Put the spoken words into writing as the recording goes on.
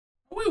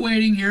Are we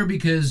waiting here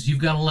because you've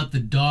got to let the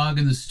dog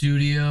in the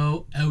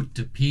studio out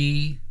to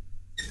pee?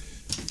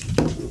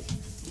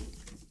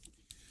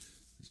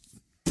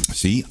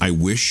 See, I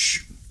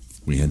wish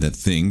we had that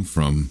thing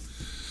from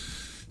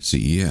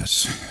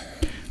CES.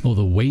 Oh,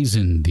 the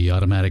Wazen, the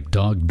automatic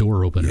dog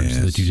door opener,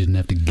 so that you didn't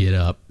have to get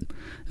up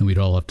and we'd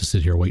all have to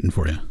sit here waiting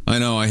for you. I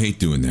know, I hate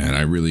doing that.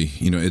 I really,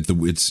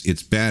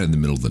 it's bad in the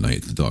middle of the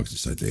night. The dogs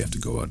decide they have to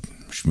go out.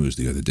 Schmooze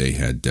the other day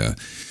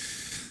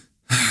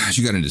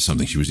she got into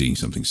something. She was eating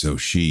something, so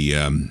she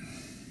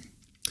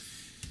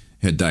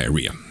had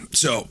diarrhea.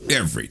 So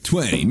every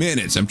 20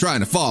 minutes, I'm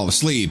trying to fall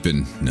asleep,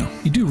 and no.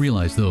 You do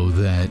realize, though,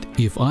 that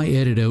if I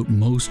edit out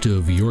most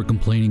of your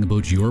complaining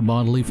about your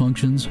bodily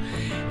functions,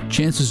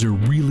 chances are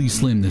really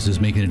slim this is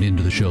making it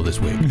into the show this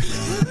week.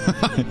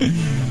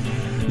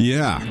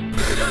 Yeah.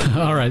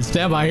 All right,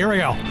 stand by. Here we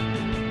go.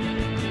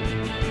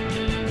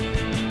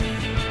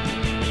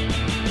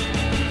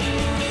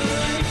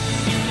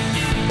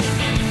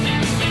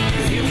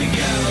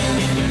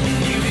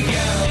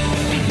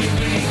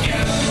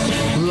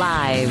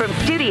 Live from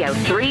Studio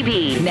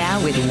 3B,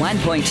 now with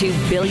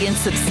 1.2 billion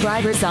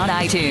subscribers on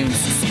iTunes,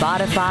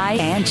 Spotify,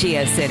 and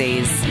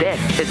GeoCities.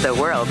 This is the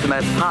world's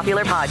most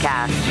popular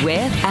podcast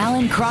with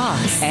Alan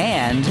Cross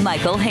and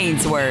Michael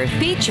Hainsworth,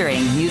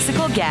 featuring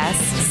musical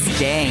guest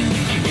Sting.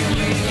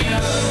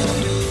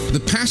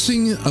 The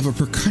passing of a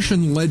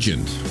percussion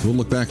legend. We'll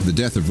look back at the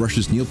death of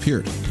Rush's Neil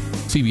Peart.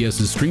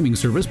 CBS's streaming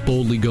service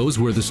boldly goes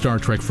where the Star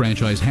Trek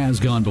franchise has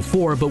gone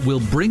before, but will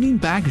bringing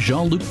back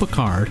Jean-Luc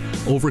Picard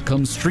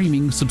overcome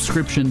streaming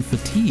subscription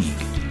fatigue?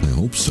 I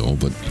hope so,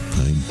 but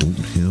I don't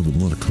have a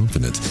lot of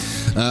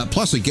confidence.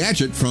 Plus a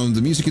gadget from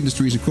the music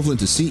industry's equivalent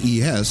to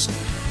CES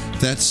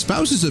that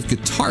spouses of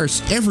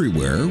guitarists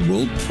everywhere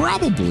will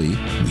probably, we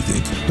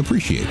think,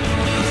 appreciate.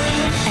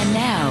 And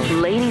now,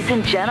 ladies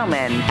and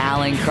gentlemen,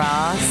 Alan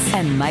Cross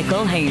and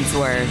Michael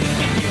Hainsworth.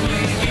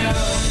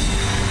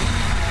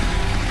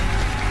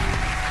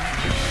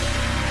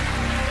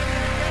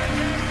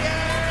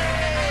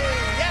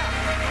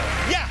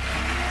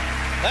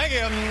 Thank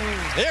you.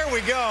 Here we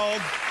go.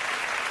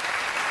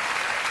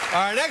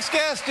 Our next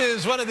guest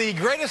is one of the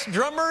greatest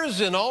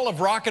drummers in all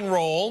of rock and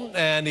roll,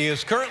 and he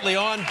is currently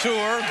on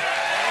tour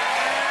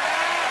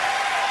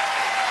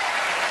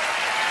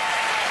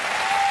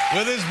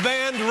with his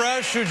band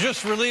Rush, who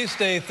just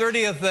released a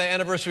 30th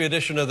anniversary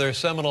edition of their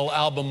seminal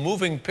album,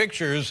 Moving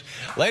Pictures.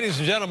 Ladies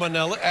and gentlemen,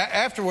 now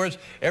afterwards,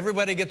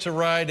 everybody gets a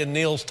ride in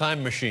Neil's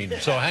time machine,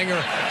 so hang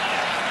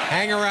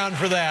around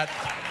for that.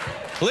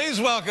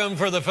 Please welcome,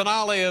 for the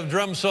finale of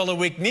Drum Solo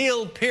Week,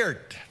 Neil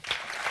Peart.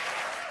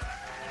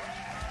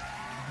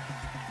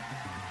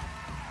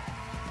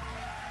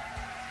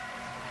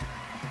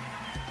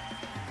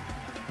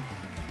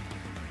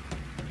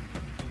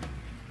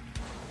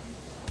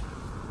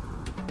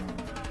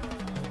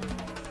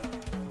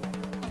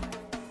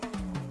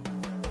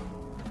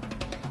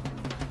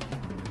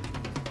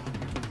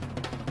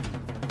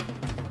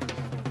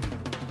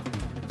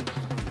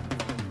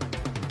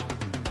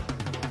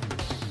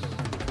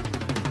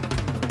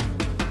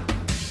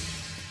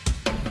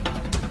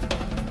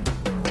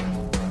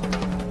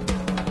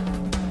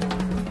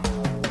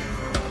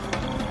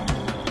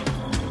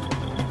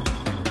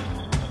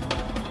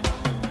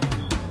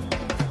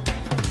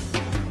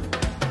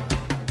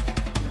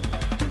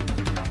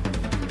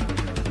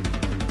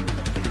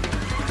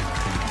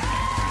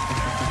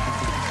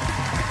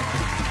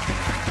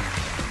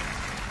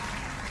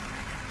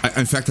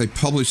 In fact, I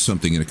published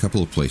something in a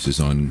couple of places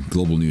on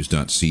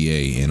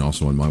globalnews.ca and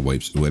also on my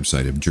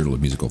website of Journal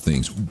of Musical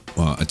Things.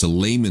 It's a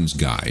layman's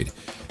guide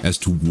as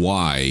to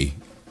why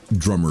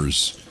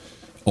drummers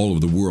all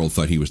over the world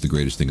thought he was the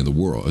greatest thing in the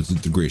world,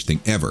 the greatest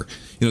thing ever.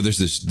 You know, there's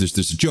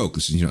this joke.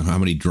 How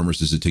many drummers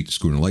does it take to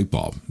screw in a light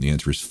bulb? The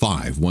answer is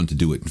 5. 1 to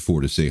do it, and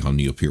 4 to say how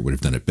Neil Peart would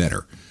have done it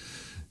better.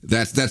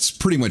 That's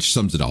pretty much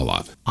sums it all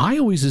up. I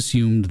always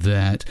assumed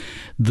that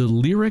the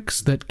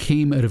lyrics that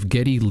came out of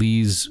Geddy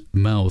Lee's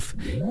mouth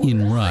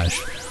in Rush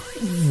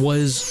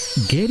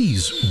was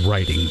Geddy's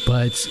writing,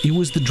 but it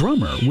was the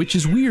drummer, which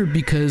is weird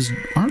because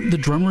aren't the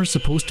drummers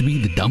supposed to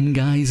be the dumb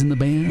guys in the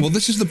band? Well,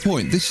 this is the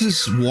point. This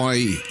is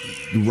why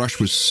Rush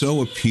was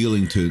so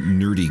appealing to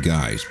nerdy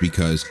guys,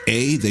 because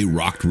A, they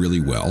rocked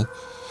really well.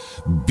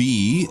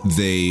 B,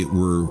 they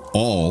were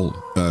all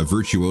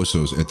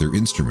virtuosos at their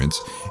instruments.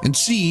 And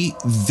C,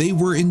 they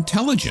were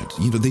intelligent.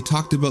 You know, they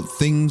talked about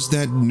things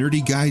that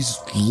nerdy guys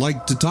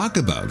like to talk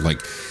about.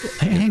 Like,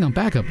 hang on,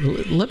 back up.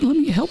 Let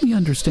me help me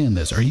understand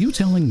this. Are you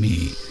telling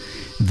me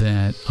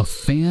that a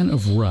fan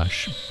of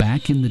Rush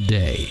back in the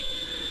day,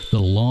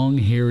 the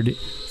long-haired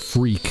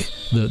freak,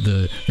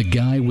 the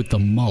guy with the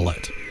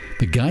mullet,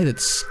 the guy that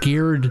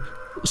scared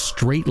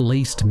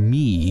straight-laced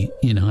me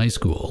in high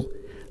school,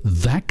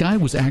 that guy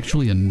was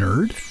actually a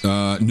nerd?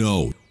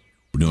 No.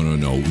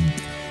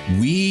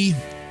 We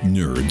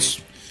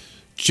nerds,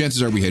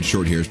 chances are we had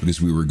short hairs because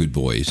we were good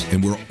boys,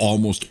 and we're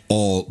almost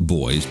all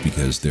boys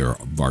because there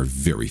are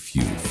very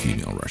few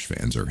female Rush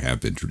fans, or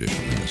have been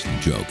traditionally. That's the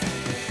joke.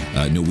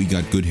 No, we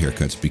got good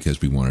haircuts because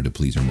we wanted to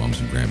please our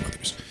moms and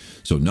grandmothers.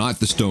 So not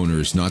the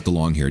stoners, not the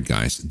long-haired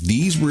guys.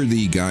 These were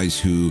the guys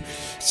who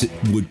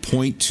would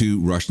point to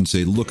Rush and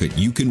say, look,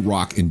 you can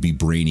rock and be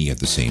brainy at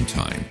the same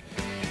time.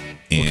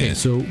 And okay,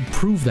 so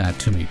prove that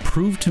to me.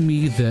 Prove to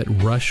me that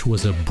Rush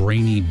was a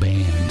brainy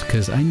band,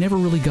 because I never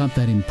really got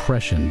that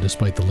impression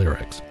despite the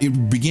lyrics.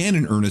 It began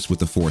in earnest with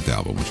the fourth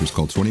album, which was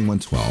called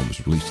 2112. It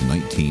was released in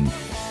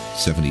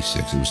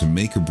 1976. It was a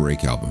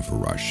make-or-break album for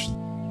Rush.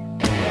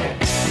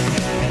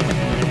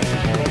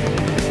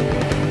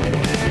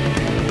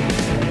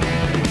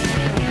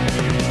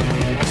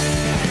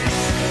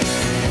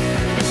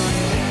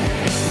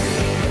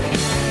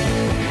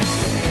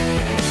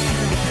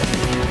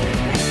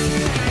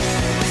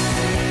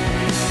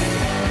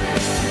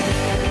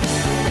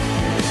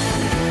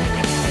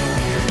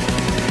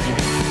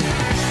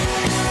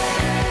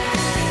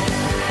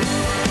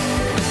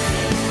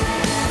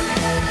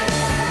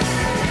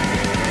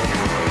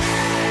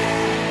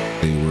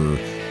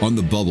 On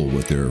the bubble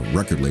with their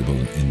record label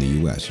in the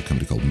U.S., a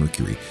company called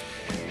Mercury,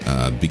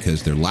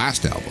 because their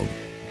last album,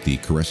 the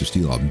Caress of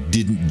Steel album,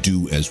 didn't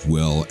do as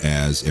well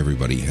as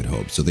everybody had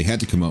hoped. So they had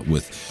to come up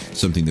with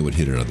something that would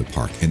hit it out of the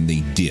park, and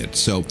they did.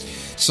 So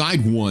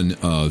side one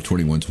of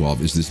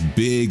 2112 is this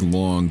big,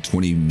 long,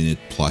 20-minute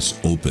plus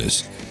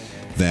opus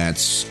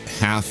that's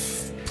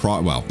half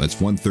prog, well, that's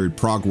 1/3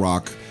 prog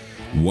rock,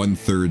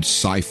 1/3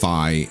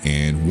 sci-fi,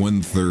 and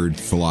 1/3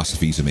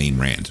 philosophies of Ayn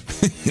Rand.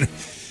 You know,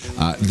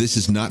 this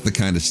is not the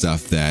kind of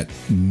stuff that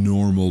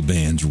normal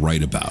bands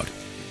write about.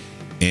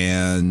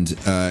 And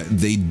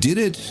they did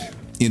it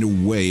in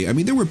a way. I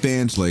mean, there were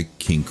bands like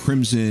King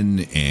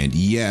Crimson and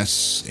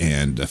Yes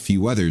and a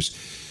few others,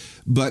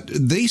 but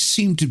they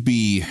seemed to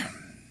be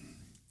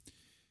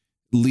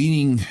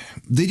leaning,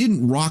 they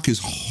didn't rock as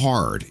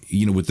hard,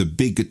 you know, with the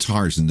big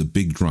guitars and the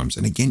big drums.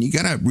 And again, you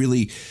got to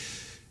really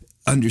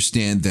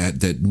understand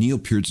that Neil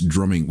Peart's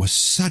drumming was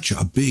such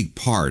a big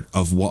part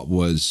of what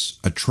was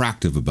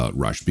attractive about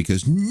Rush,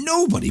 because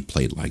nobody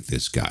played like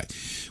this guy.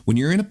 When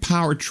you're in a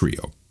power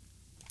trio,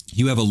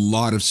 you have a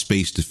lot of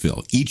space to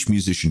fill. Each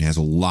musician has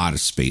a lot of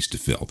space to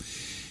fill.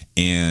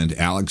 And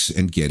Alex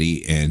and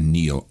Geddy and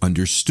Neil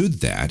understood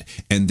that,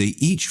 and they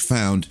each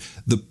found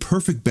the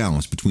perfect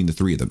balance between the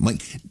three of them.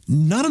 Like,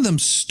 none of them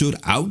stood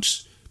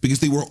out, because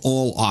they were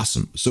all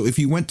awesome. So if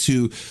you went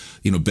to,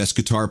 you know, best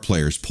guitar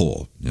players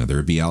poll, you know, there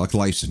would be Alec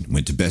Lifeson.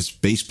 Went to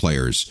best bass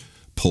players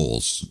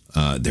polls,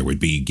 there would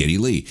be Geddy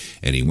Lee.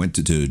 And he went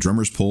to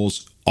drummers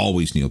polls,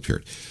 always Neil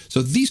Peart.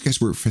 So these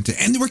guys were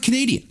fantastic, and they were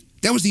Canadian.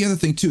 That was the other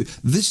thing too.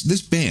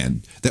 This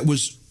band that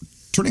was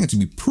turning out to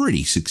be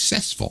pretty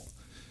successful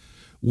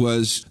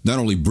was not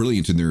only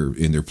brilliant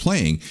in their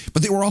playing,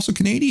 but they were also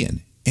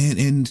Canadian.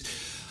 And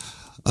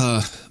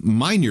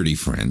my nerdy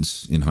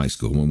friends in high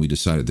school, when we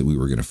decided that we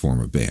were going to form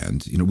a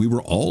band, you know, we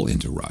were all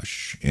into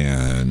Rush,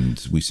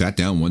 and we sat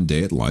down one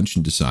day at lunch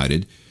and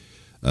decided,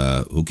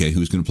 okay,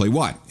 who's going to play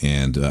what?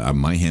 And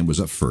my hand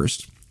was up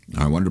first.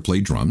 I wanted to play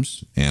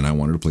drums, and I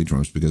wanted to play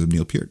drums because of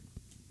Neil Peart.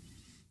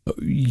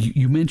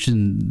 You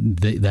mentioned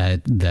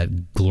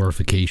that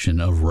glorification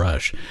of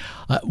Rush.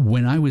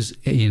 When I was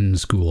in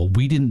school,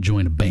 we didn't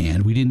join a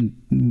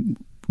band.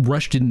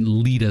 Rush didn't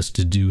lead us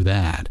to do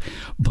that,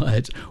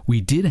 but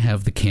we did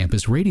have the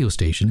campus radio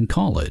station in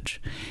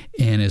college.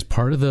 And as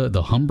part of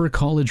the Humber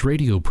College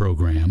radio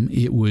program,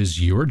 it was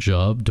your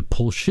job to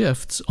pull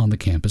shifts on the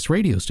campus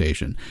radio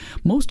station.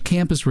 Most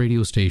campus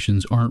radio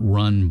stations aren't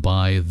run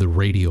by the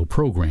radio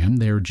program.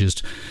 They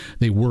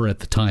were at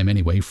the time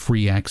anyway,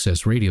 free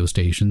access radio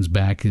stations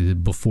back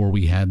before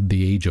we had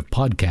the age of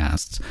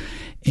podcasts.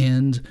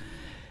 And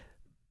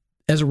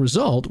as a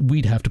result,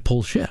 we'd have to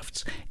pull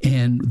shifts.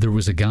 And there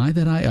was a guy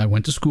that I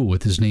went to school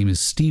with. His name is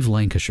Steve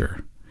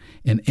Lancashire.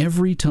 And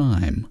every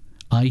time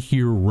I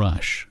hear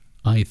Rush,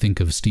 I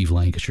think of Steve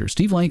Lancashire.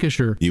 Steve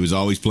Lancashire... He was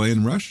always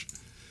playing Rush?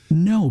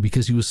 No,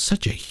 because he was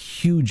such a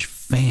huge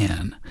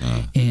fan.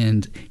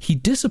 And he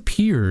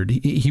disappeared.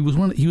 He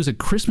was a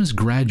Christmas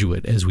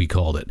graduate, as we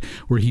called it,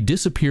 where he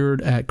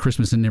disappeared at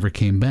Christmas and never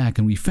came back.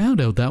 And we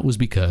found out that was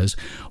because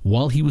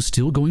while he was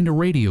still going to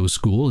radio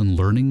school and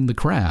learning the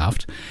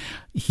craft,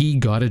 he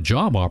got a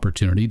job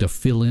opportunity to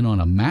fill in on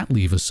a mat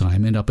leave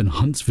assignment up in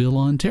Huntsville,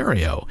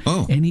 Ontario.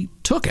 Oh. And he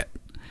took it.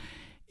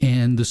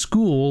 And the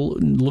school,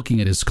 looking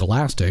at his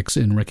scholastics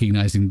and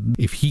recognizing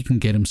if he can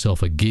get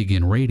himself a gig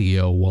in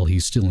radio while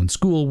he's still in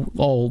school,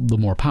 all the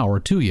more power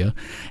to you.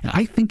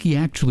 I think he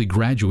actually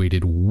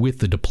graduated with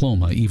the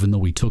diploma, even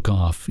though he took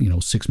off,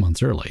 6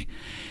 months early.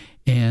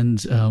 And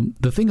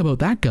the thing about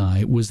that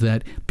guy was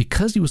that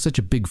because he was such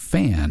a big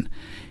fan,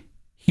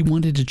 he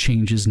wanted to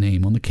change his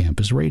name on the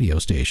campus radio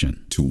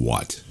station. To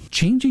what?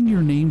 Changing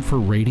your name for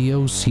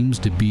radio seems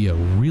to be a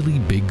really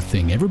big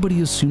thing.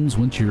 Everybody assumes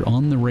once you're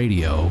on the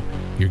radio,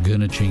 you're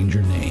going to change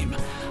your name.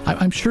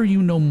 I'm sure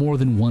you know more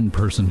than one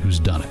person who's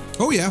done it.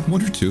 Oh, yeah,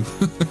 one or two.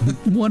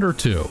 One or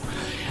two.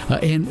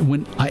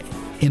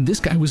 And this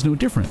guy was no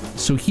different.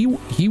 So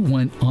he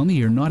went on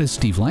the air not as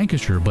Steve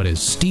Lancashire, but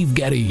as Steve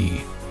Geddy,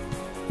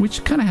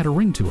 which kind of had a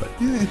ring to it.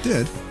 Yeah, it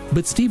did.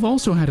 But Steve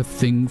also had a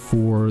thing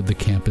for the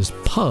campus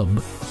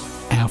pub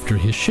after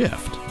his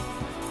shift.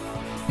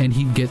 And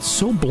he'd get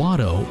so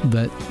blotto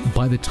that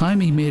by the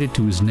time he made it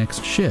to his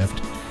next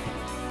shift,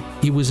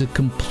 it was a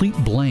complete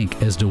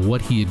blank as to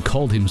what he had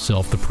called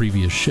himself the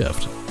previous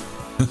shift.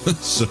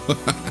 So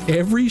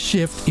every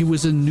shift, it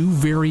was a new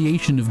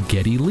variation of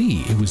Geddy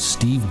Lee. It was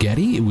Steve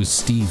Geddy. It was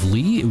Steve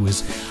Lee. It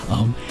was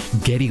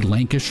Geddy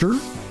Lancashire.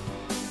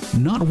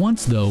 Not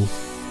once, though,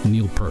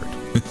 Neil Peart.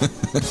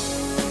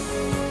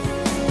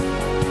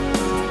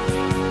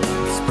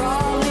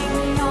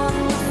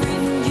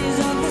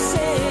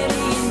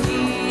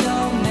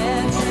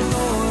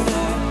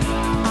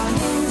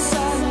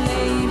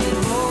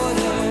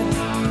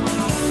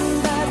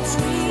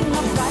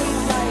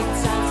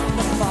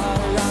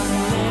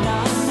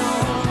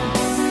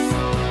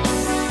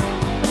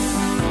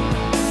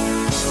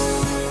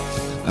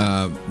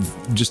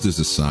 Just as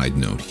a side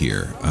note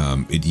here,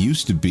 it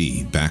used to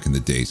be back in the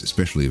days,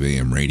 especially of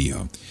AM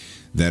radio,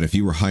 that if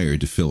you were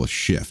hired to fill a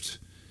shift,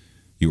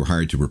 you were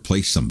hired to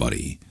replace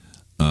somebody,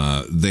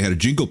 they had a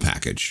jingle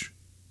package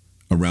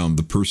around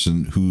the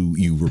person who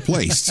you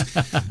replaced.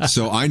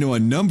 So I know a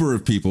number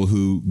of people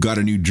who got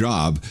a new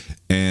job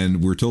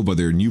and were told by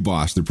their new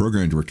boss, their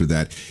program director,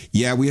 that,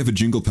 yeah, we have a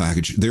jingle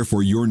package,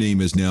 therefore your name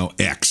is now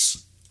X.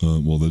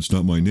 Well, that's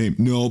not my name.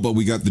 No, but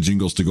we got the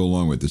jingles to go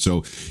along with it.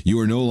 So you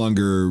are no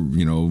longer,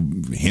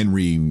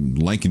 Henry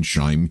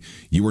Lancashire.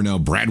 You are now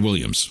Brad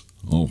Williams.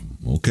 Oh,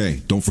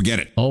 okay. Don't forget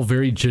it. All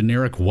very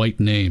generic white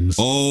names.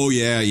 Oh,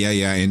 yeah.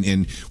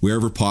 And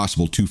wherever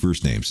possible, 2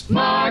 first names.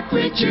 Mark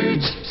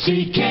Richards,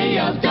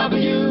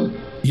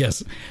 CKLW.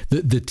 Yes,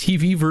 the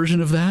TV version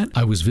of that,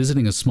 I was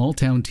visiting a small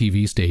town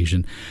TV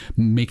station,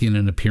 making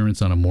an appearance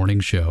on a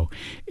morning show,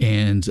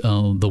 and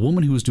the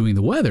woman who was doing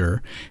the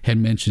weather had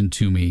mentioned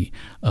to me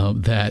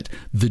that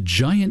the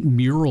giant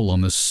mural on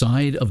the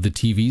side of the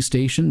TV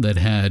station that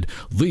had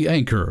the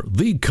anchor,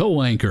 the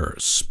co-anchor,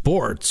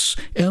 sports,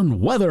 and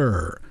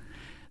weather,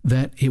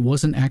 that it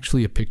wasn't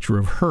actually a picture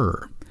of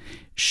her.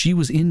 She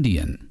was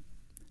Indian.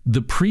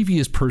 The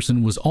previous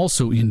person was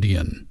also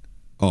Indian.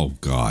 Oh,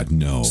 God,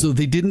 no. So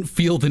they didn't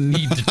feel the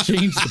need to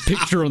change the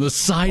picture on the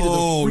side of the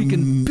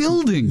freaking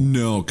building.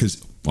 No,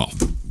 because, well,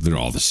 they're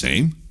all the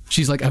same.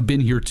 She's like, I've been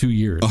here 2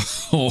 years.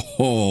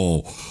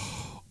 Oh.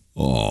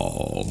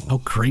 How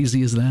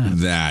crazy is that?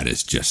 That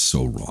is just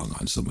so wrong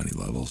on so many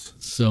levels.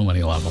 So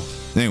many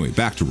levels. Anyway,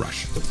 back to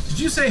Rush. Did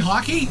you say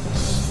hockey?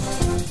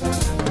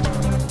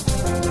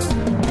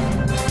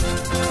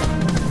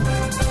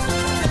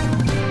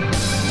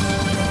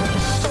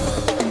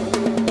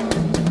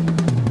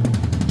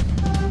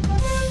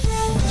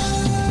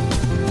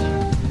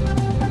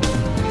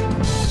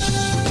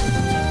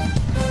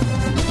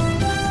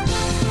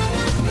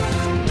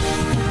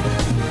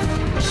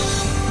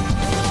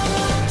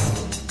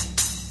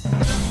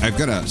 I've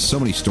got so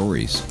many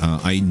stories.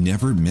 I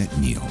never met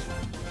Neil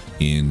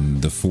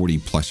in the 40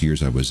 plus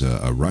years I was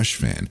a Rush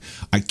fan.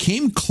 I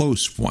came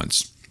close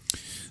once.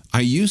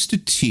 I used to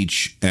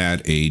teach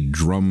at a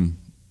drum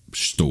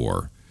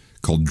store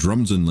called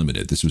Drums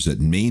Unlimited. This was at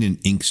Main and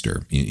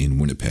Inkster in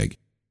Winnipeg.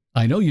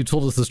 I know you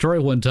told us the story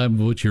one time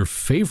about your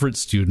favorite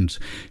student.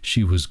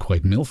 She was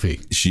quite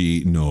milfy.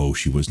 She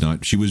was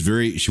not. She was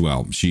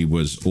she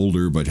was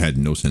older but had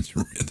no sense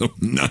of rhythm.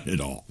 None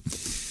at all.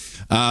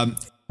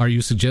 Are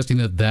you suggesting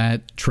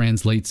that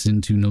translates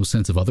into no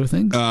sense of other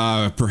things?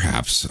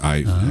 Perhaps.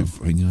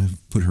 I've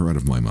put her out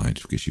of my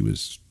mind because she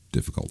was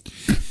difficult.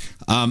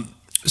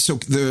 So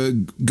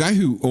the guy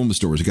who owned the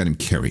store was a guy named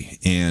Kerry,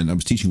 and I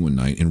was teaching one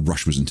night, and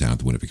Rush was in town at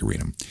the Winnipeg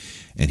Arena.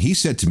 And he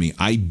said to me,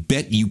 I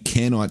bet you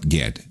cannot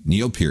get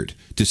Neil Peart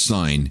to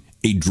sign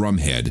a drum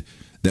head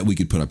that we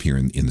could put up here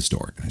in the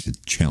store. And I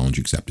said, challenge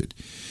accepted.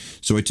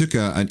 So I took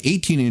an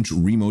 18-inch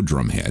Remo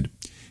drum head,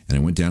 and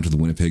I went down to the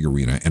Winnipeg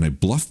Arena, and I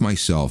bluffed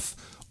myself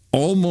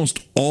almost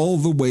all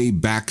the way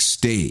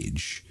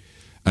backstage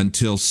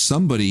until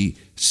somebody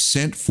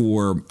sent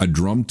for a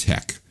drum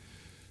tech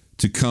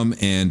to come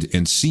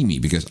and see me,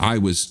 because I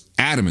was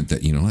adamant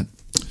that, you know what,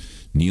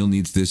 Neil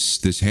needs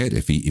this head.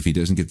 If he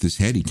doesn't get this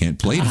head, he can't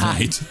play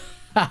tonight.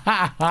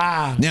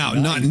 Now,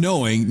 not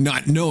knowing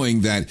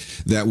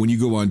that when you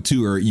go on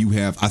tour, you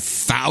have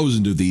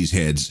 1,000 of these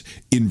heads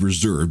in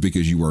reserve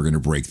because you are going to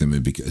break them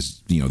and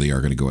because, you know, they are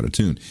going to go out of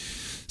tune.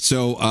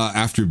 So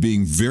after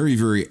being very,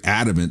 very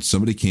adamant,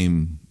 somebody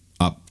came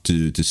up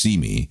to see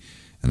me,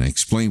 and I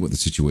explained what the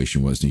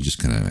situation was, and he just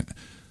kind of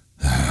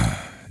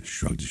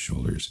shrugged his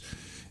shoulders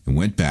and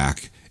went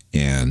back.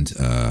 And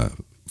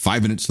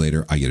 5 minutes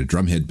later, I get a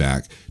drum head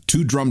back,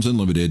 2 Drums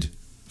Unlimited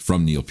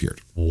from Neil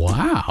Peart.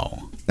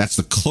 Wow. That's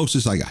the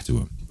closest I got to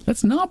him.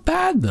 That's not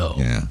bad, though.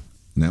 Yeah.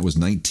 And that was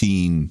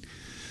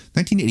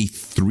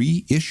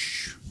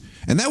 1983-ish.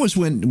 And that was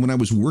when I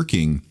was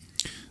working,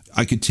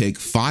 I could take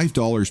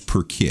 $5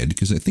 per kid,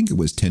 because I think it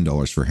was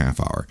 $10 for half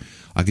hour.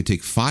 I could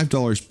take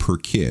 $5 per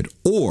kid,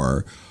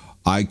 or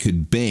I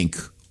could bank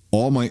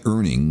all my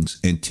earnings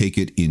and take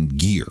it in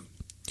gear.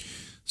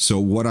 So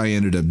what I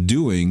ended up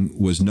doing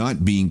was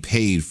not being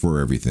paid for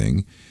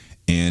everything,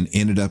 and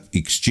ended up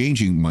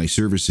exchanging my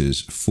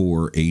services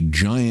for a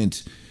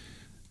giant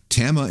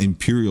Tama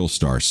Imperial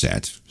Star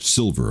set,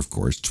 silver, of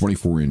course,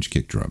 24-inch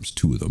kick drums,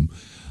 2 of them.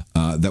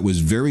 That was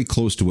very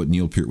close to what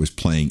Neil Peart was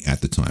playing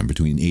at the time,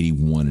 between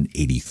 81 and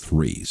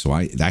 83. So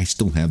I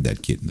still have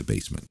that kit in the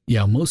basement.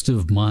 Yeah, most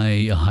of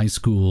my high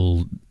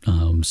school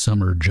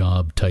summer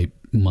job type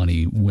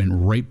money went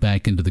right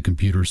back into the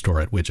computer store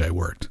at which I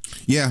worked.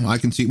 Yeah, I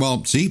can see.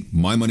 Well, see,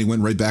 my money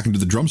went right back into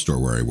the drum store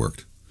where I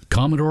worked.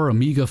 Commodore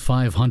Amiga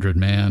 500,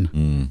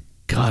 man.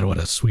 God, what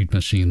a sweet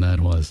machine that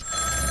was.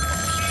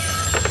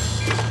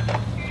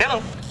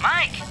 Hello.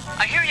 Mike,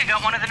 I hear you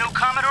got one of the new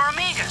Commodore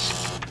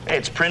Amigas. Hey,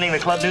 it's printing the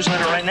club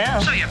newsletter right now.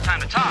 So you have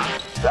time to talk.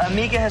 The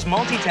Amiga has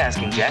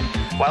multitasking, Jack.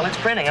 While it's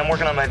printing, I'm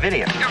working on my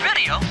video. Your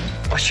video?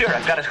 Well, sure,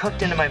 I've got it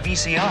hooked into my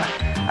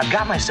VCR. I've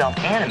got myself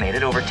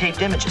animated over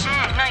taped images.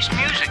 Nice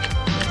music.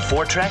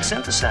 4-track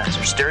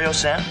synthesizer, stereo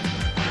sound.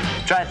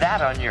 Try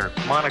that on your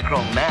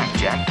monochrome Mac,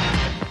 Jack.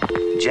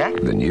 Jack?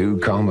 The new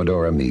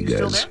Commodore Still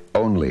Amigas. there?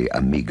 Only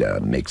Amiga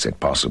makes it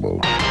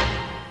possible.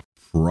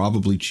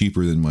 Probably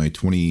cheaper than my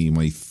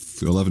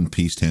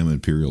 11-piece Tama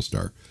Imperial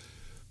Star.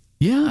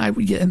 Yeah,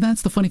 and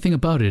that's the funny thing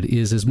about it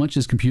is as much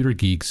as computer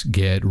geeks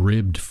get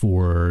ribbed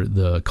for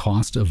the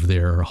cost of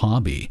their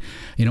hobby,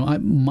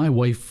 my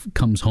wife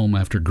comes home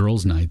after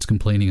girls' nights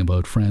complaining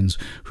about friends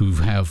who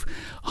have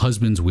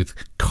husbands with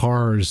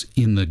cars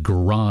in the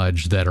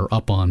garage that are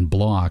up on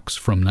blocks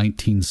from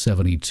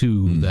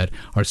 1972 that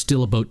are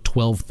still about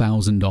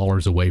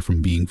 $12,000 away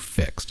from being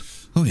fixed.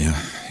 Oh,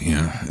 yeah.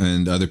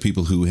 And other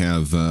people who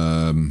have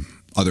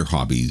other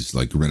hobbies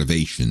like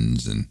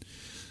renovations and...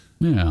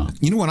 Yeah.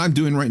 You know what I'm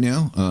doing right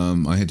now?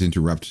 I had to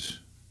interrupt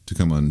to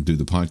come on and do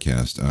the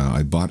podcast.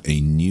 I bought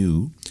a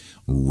new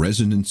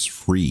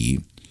resonance-free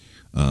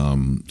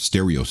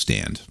stereo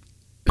stand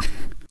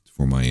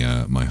for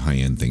my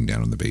high-end thing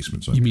down in the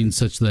basement. So You mean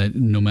such that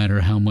no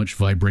matter how much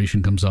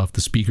vibration comes off the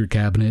speaker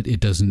cabinet,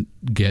 it doesn't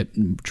get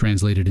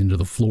translated into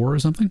the floor or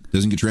something?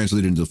 Doesn't get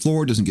translated into the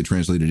floor, doesn't get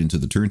translated into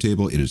the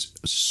turntable. It is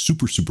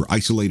super, super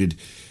isolated.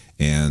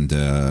 And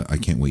I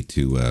can't wait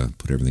to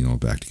put everything all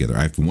back together.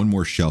 I have one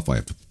more shelf I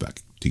have to put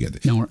back together.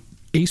 Now, our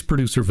ace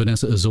producer,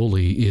 Vanessa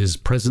Azzoli, is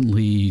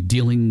presently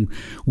dealing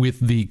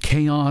with the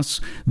chaos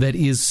that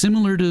is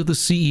similar to the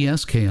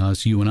CES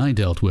chaos you and I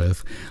dealt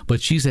with, but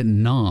she's at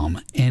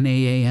NAMM.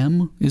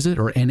 N-A-A-M, is it?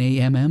 Or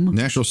N-A-M-M?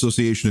 National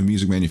Association of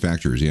Music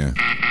Manufacturers, yeah.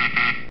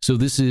 So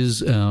this is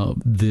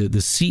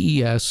the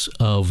CES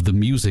of the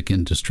music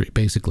industry,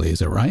 basically. Is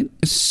that right?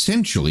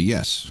 Essentially,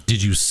 yes.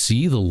 Did you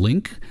see the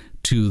link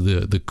to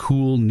the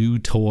cool new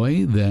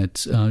toy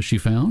that she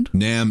found?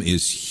 NAMM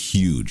is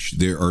huge.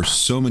 There are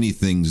so many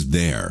things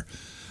there.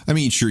 I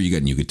mean, sure, you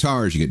got new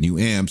guitars, you got new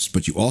amps,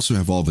 but you also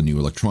have all the new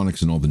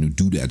electronics and all the new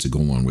doodads that go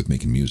along with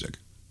making music.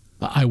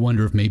 I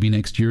wonder if maybe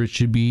next year it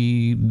should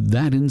be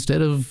that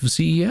instead of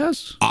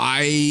CES?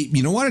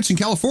 You know what? It's in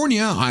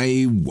California.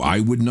 I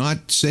would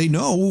not say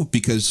no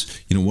because,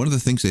 one of the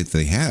things that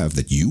they have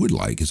that you would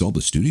like is all the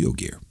studio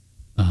gear.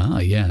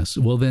 Yes.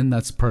 Well, then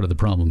that's part of the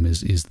problem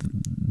is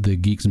the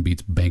Geeks and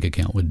Beats bank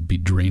account would be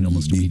drained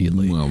almost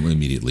immediately. Well,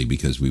 immediately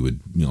because we would,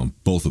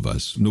 both of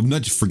us,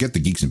 not just forget the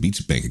Geeks and Beats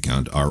bank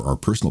account, our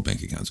personal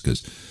bank accounts,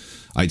 because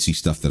I'd see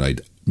stuff that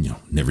I'd,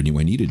 never knew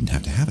I needed and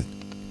have to have it.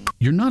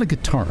 You're not a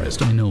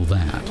guitarist, I know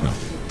that. No.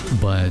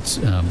 But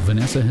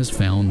Vanessa has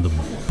found the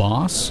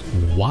Boss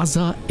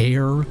Waza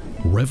Air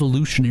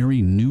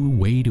revolutionary new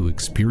way to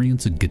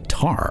experience a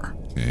guitar.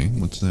 Okay,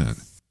 what's that?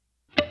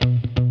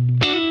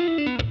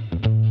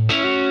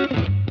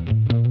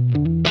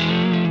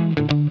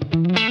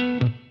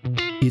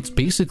 It's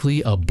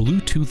basically a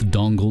Bluetooth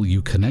dongle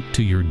you connect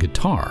to your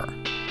guitar,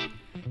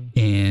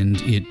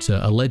 and it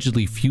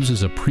allegedly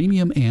fuses a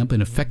premium amp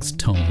and effects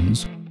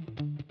tones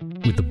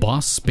with the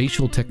Boss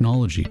spatial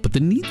technology. But the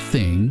neat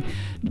thing,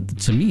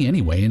 to me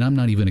anyway, and I'm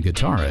not even a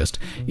guitarist,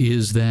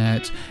 is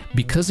that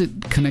because it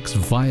connects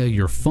via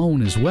your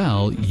phone as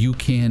well, you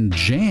can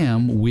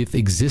jam with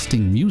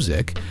existing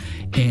music,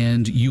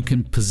 and you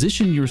can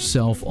position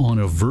yourself on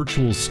a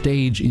virtual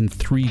stage in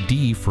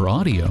 3D for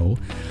audio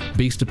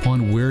based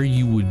upon where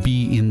you would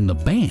be in the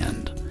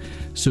band.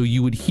 So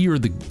you would hear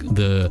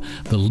the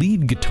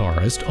lead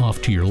guitarist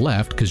off to your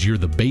left because you're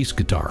the bass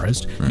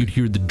guitarist. Right. You'd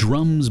hear the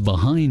drums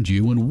behind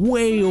you, and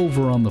way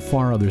over on the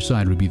far other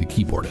side would be the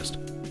keyboardist.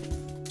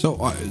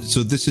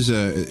 So this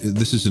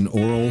is an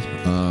aural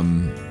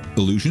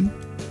illusion?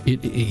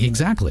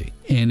 Exactly.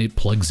 And it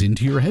plugs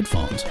into your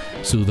headphones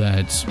so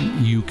that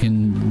you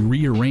can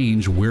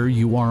rearrange where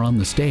you are on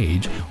the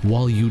stage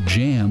while you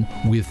jam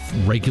with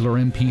regular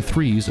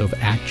MP3s of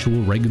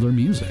actual regular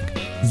music.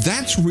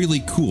 That's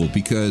really cool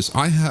because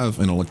I have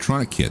an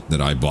electronic kit that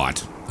I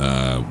bought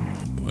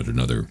at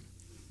another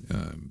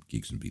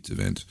Geeks and Beats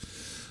event.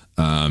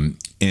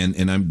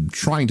 And I'm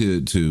trying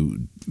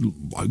to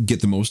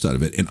get the most out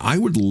of it. And I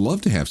would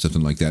love to have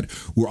something like that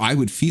where I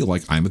would feel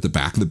like I'm at the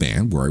back of the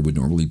band where I would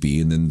normally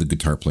be, and then the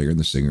guitar player and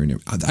the singer. And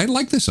I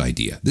like this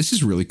idea. This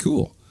is really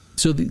cool.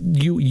 So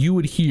you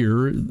would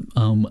hear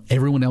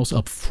everyone else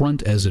up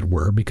front, as it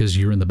were, because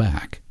you're in the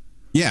back.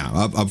 Yeah,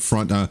 up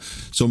front.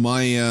 So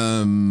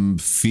my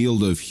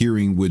field of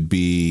hearing would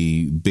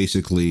be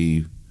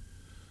basically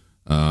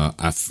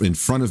in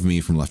front of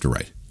me from left to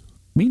right.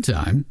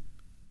 Meantime,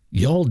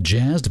 y'all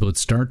jazzed about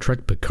Star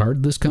Trek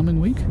Picard this coming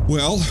week?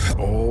 Well,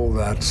 all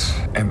that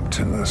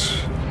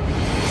emptiness,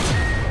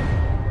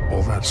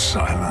 all that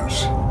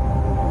silence.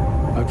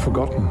 I'd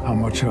forgotten how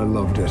much I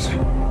loved it.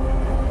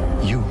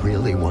 You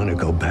really want to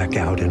go back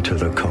out into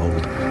the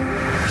cold?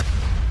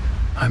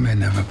 I may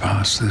never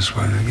pass this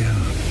way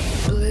again.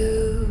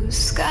 Blue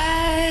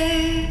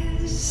skies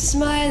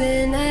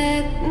smiling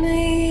at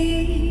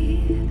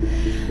me,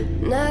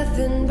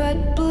 nothing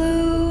but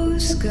blue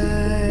skies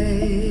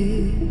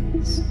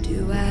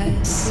do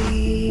I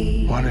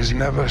see. One is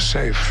never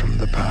safe from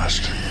the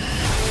past.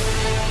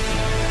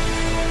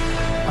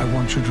 I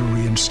want you to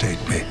reinstate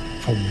me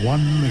for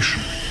one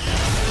mission.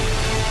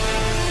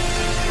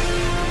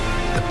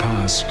 The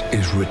past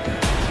is written,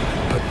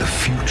 but the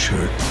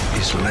future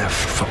is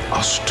left for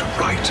us to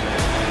write.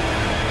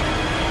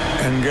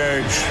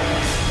 Engage.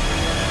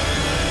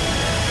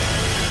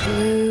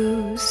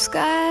 Blue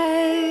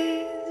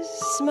skies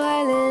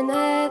smiling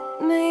at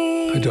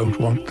me. I don't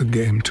want the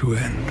game to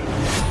end.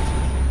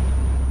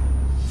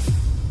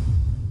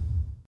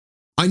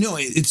 I know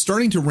it's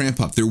starting to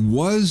ramp up. There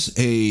was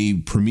a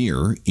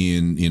premiere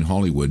in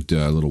Hollywood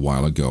a little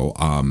while ago.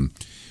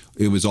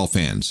 It was all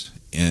fans.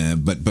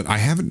 But I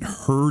haven't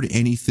heard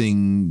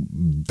anything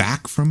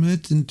back from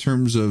it in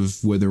terms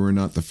of whether or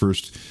not the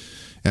first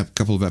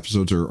couple of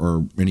episodes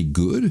are any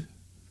good.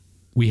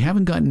 We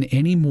haven't gotten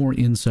any more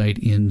insight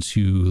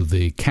into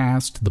the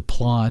cast, the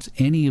plot,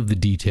 any of the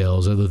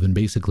details other than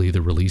basically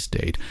the release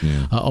date.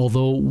 Yeah.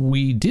 Although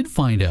we did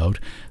find out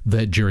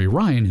that Jerry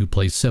Ryan, who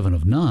plays 7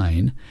 of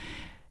 9,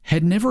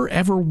 had never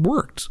ever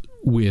worked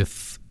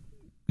with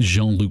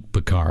Jean-Luc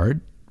Picard,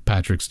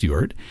 Patrick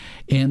Stewart,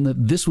 and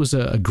that this was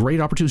a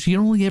great opportunity. She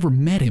only ever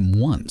met him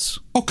once.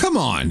 Oh, come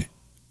on.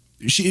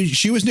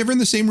 She was never in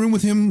the same room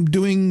with him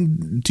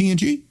doing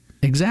TNG?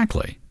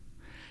 Exactly.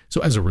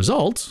 So as a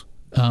result,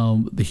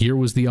 here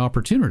was the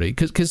opportunity.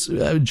 Because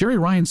Jerry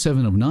Ryan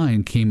 7 of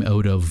 9 came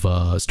out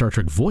of Star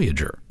Trek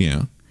Voyager.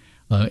 Yeah.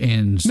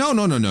 And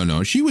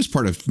No. She was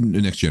part of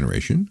the Next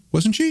Generation,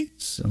 wasn't she?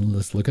 So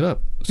let's look it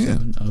up.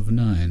 7 of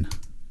 9.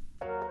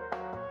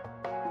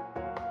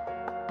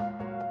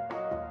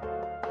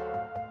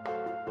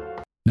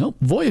 Nope,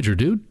 Voyager,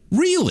 dude.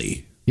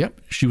 Really?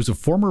 Yep. She was a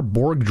former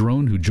Borg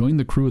drone who joined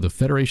the crew of the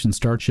Federation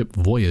starship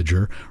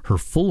Voyager. Her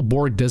full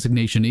Borg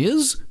designation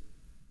is?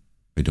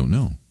 I don't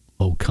know.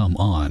 Oh, come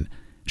on.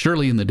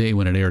 Surely in the day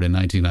when it aired in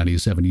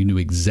 1997, you knew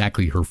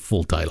exactly her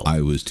full title.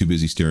 I was too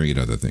busy staring at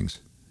other things.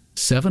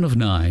 7 of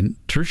 9,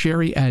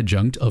 tertiary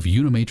adjunct of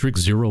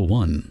Unimatrix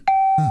 01.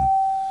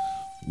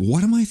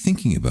 What am I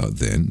thinking about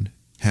then,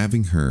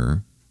 having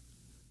her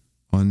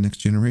on Next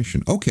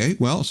Generation? Okay,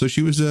 well, so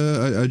she was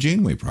a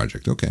Janeway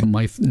project. Okay.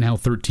 My now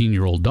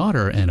 13-year-old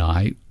daughter and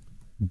I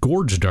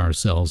gorged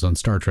ourselves on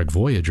Star Trek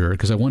Voyager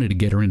because I wanted to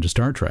get her into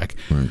Star Trek.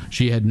 Right.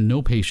 She had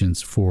no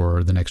patience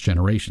for the Next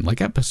Generation. Like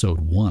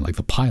episode 1, like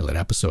the pilot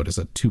episode is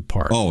a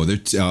 2-part. Oh,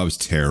 it was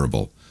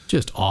terrible.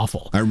 Just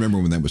awful. I remember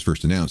when that was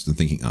first announced and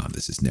thinking,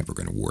 this is never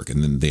going to work.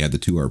 And then they had the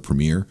 2-hour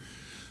premiere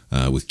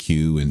with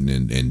Q and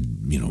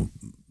you know,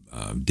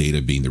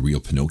 Data being the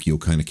real Pinocchio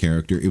kind of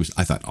character.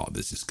 I thought,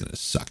 this is going to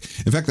suck.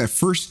 In fact, the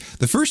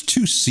first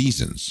 2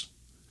 seasons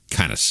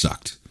kind of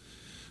sucked.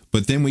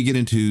 But then we get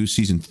into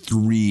season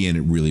 3 and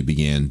it really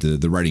began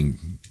the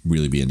writing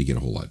really began to get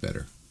a whole lot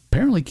better.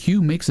 Apparently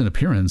Q makes an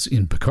appearance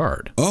in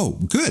Picard. Oh,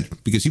 good.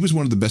 Because he was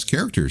one of the best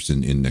characters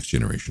in Next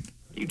Generation.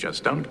 You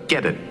just don't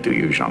get it, do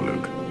you,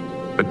 Jean-Luc?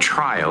 The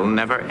trial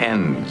never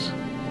ends.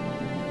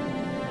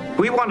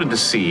 We wanted to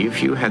see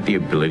if you had the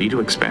ability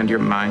to expand your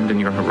mind and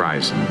your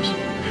horizons.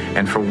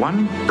 And for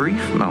one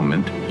brief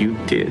moment, you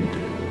did.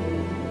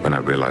 When I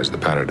realized the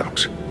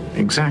paradox.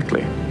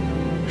 Exactly.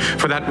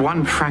 For that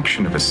one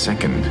fraction of a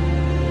second,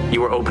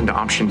 you were open to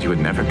options you had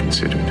never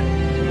considered.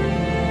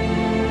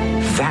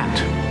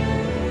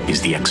 That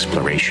is the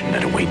exploration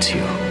that awaits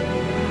you.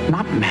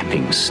 Not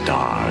mapping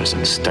stars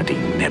and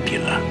studying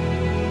nebula,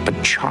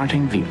 but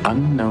charting the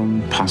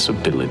unknown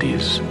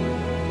possibilities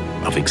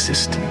of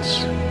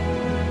existence.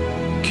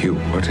 Q,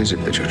 what is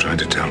it that you're trying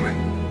to tell me?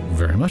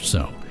 Very much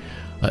so.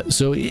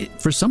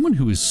 For someone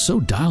who is so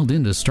dialed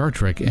into Star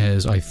Trek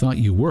as I thought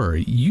you were,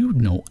 you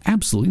know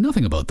absolutely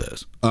nothing about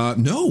this.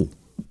 No.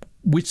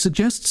 Which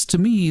suggests to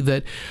me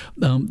that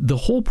the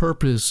whole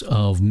purpose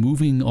of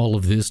moving all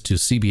of this to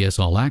CBS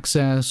All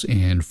Access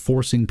and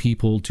forcing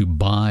people to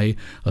buy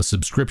a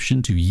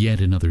subscription to yet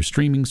another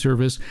streaming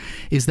service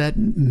is that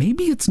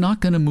maybe it's not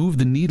going to move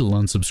the needle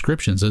on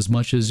subscriptions as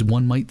much as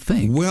one might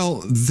think.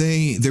 Well,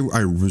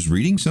 I was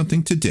reading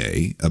something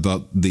today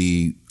about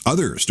the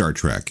other Star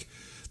Trek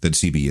that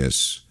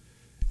CBS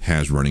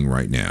has running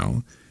right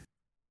now.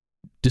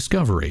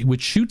 Discovery,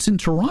 which shoots in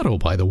Toronto,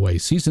 by the way.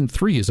 Season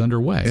 3 is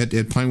underway.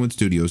 At Pinewood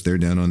Studios, they're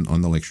down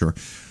on the lakeshore.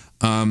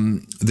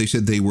 They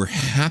said they were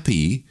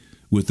happy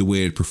with the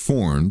way it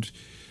performed,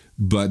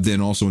 but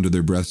then also under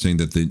their breath saying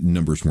that the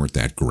numbers weren't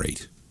that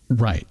great.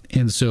 Right.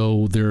 And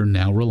so they're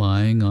now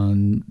relying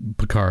on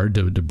Picard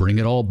to bring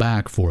it all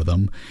back for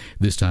them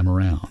this time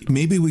around.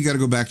 Maybe we got to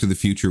go back to the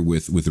future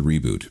with a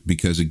reboot,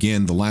 because,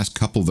 again, the last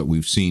couple that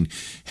we've seen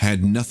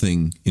had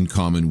nothing in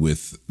common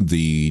with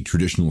the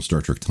traditional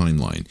Star Trek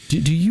timeline.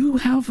 Do you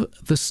have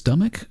the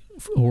stomach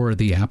or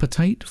the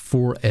appetite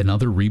for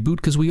another reboot?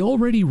 Because we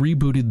already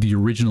rebooted the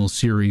original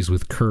series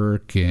with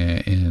Kirk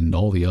and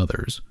all the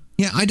others.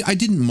 Yeah, I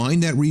didn't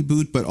mind that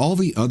reboot, but all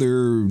the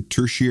other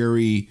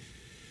tertiary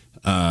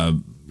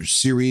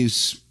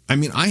series, I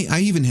mean, I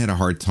even had a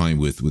hard time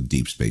with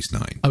Deep Space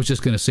Nine. I was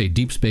just going to say,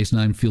 Deep Space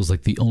Nine feels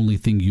like the only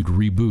thing you'd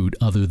reboot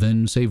other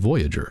than, say,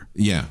 Voyager.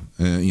 Yeah,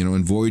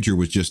 and Voyager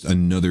was just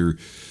another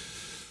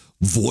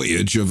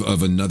voyage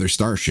of another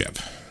starship.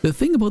 The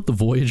thing about the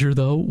Voyager,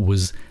 though,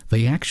 was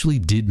they actually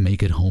did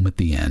make it home at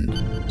the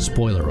end.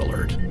 Spoiler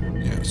alert.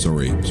 Yeah,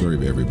 sorry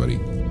to everybody.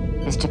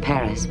 Mr.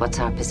 Paris, what's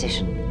our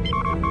position?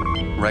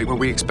 Right where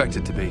we expect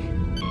it to be.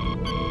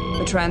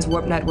 The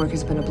transwarp network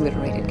has been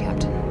obliterated,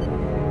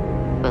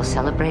 Captain. We'll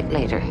celebrate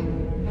later.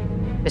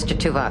 Mr.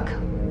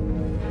 Tuvok.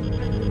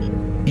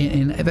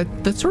 And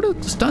that sort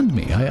of stunned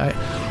me.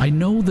 I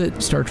know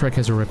that Star Trek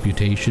has a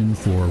reputation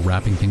for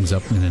wrapping things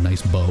up in a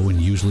nice bow,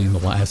 and usually in the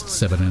last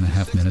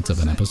 7.5 minutes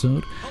of an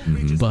episode.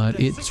 Mm-hmm. But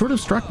it sort of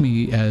struck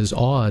me as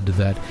odd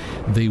that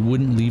they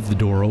wouldn't leave the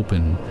door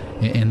open,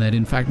 and that,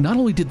 in fact, not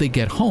only did they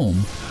get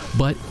home,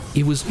 but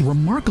it was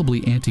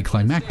remarkably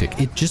anticlimactic.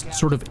 It just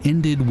sort of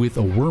ended with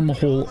a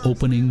wormhole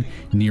opening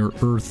near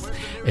Earth,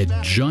 a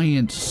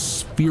giant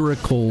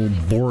spherical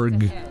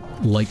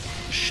Borg-like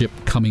ship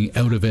coming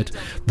out of it,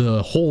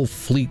 the whole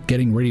fleet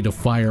getting ready to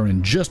fire,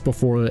 and just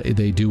before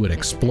they do, it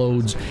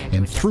explodes,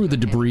 and through the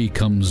debris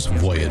comes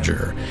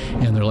Voyager.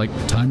 And they're like,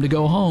 time to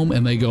go home,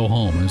 and they go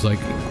home. And it's like,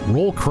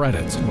 roll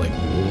credits. I'm like,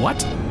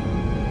 what?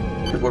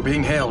 We're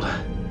being hailed.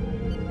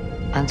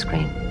 On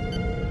screen.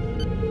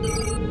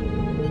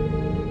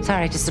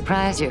 Sorry to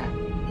surprise you.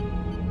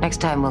 Next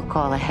time we'll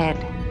call ahead.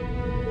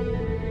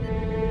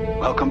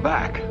 Welcome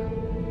back.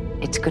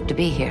 It's good to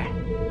be here.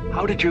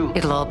 How did you...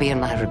 It'll all be in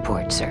my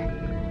report, sir.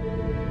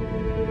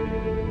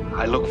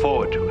 I look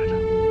forward to it.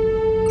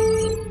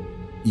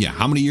 Yeah,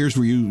 how many years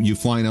were you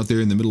flying out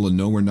there in the middle of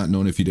nowhere, not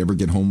knowing if you'd ever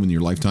get home in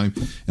your lifetime,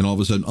 and all of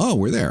a sudden, oh,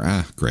 we're there.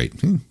 Ah, great.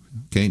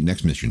 Okay,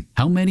 next mission.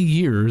 How many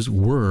years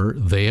were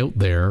they out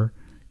there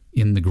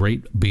in the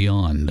great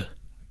beyond?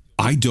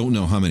 I don't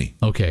know how many.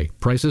 Okay,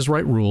 Price is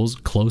Right rules,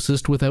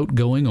 closest without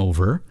going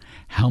over.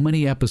 How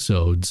many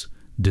episodes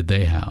did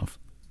they have?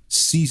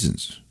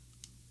 Seasons.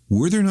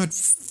 Were there not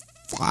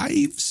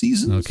 5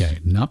 seasons? Okay,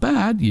 not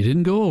bad. You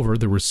didn't go over.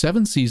 There were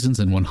 7 seasons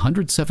and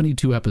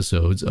 172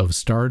 episodes of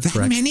Star Trek.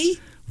 That many?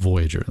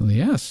 Voyager.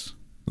 Yes.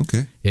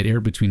 Okay. It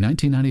aired between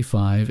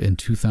 1995 and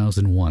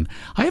 2001.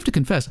 I have to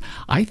confess,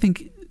 I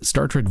think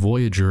Star Trek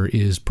Voyager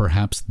is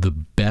perhaps the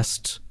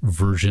best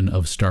version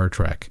of Star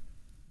Trek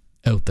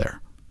out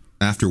there.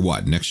 After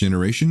what? Next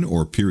Generation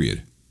or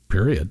period?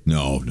 Period.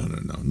 No.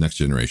 Next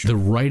Generation. The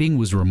writing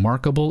was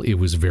remarkable. It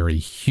was very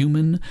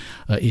human.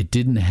 It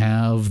didn't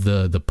have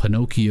the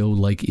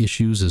Pinocchio-like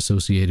issues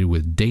associated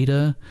with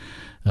Data,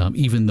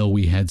 even though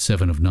we had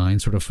 7 of 9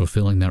 sort of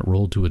fulfilling that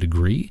role to a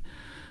degree.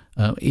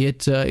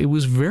 It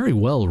was very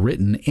well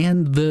written,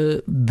 and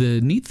the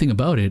neat thing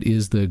about it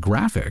is the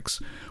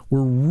graphics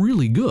were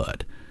really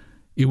good.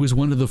 It was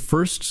one of the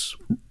first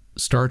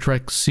Star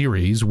Trek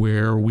series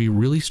where we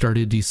really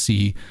started to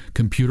see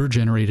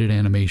computer-generated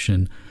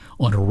animation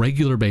on a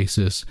regular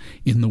basis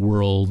in the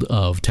world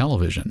of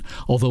television.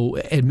 Although,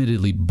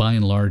 admittedly, by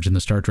and large in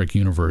the Star Trek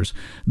universe,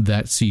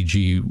 that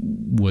CG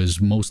was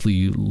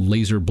mostly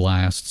laser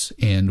blasts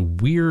and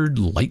weird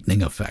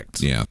lightning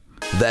effects. Yeah.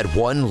 That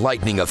one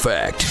lightning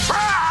effect.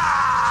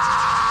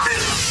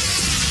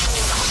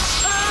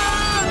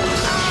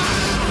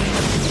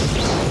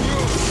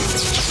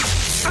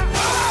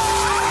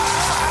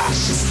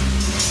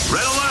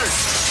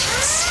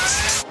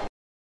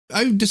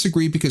 I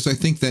disagree, because I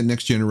think that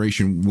Next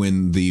Generation,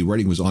 when the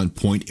writing was on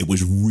point, it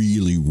was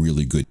really,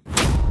 really good.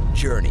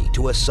 Journey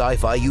to a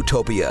sci-fi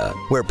utopia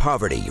where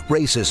poverty,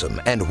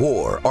 racism, and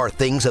war are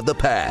things of the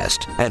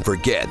past. And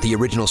forget the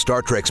original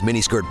Star Trek's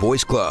miniskirt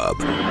boys club.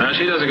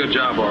 She does a good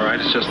job, all right.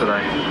 It's just that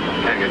I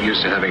can't get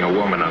used to having a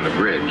woman on the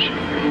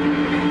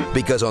bridge.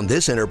 Because on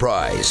this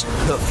Enterprise,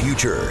 the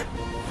future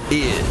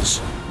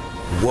is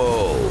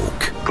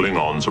woke.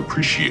 Klingons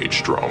appreciate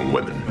strong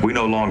women. We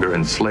no longer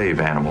enslave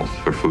animals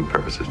for food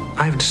purposes.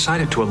 I've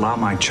decided to allow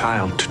my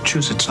child to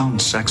choose its own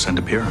sex and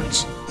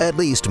appearance. At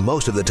least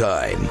most of the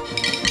time.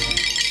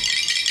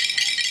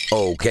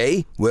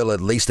 Okay, well,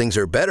 at least things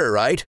are better,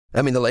 right?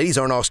 I mean, the ladies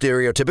aren't all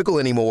stereotypical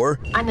anymore.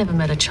 I never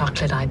met a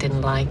chocolate I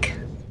didn't like.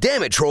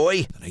 Damn it,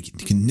 Troy! I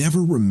can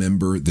never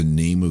remember the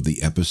name of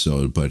the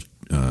episode, but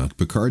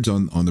Picard's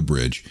on the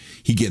bridge.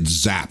 He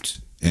gets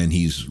zapped, and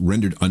he's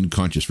rendered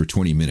unconscious for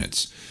 20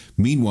 minutes.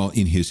 Meanwhile,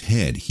 in his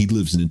head, he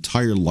lives an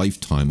entire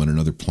lifetime on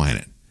another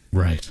planet.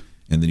 Right.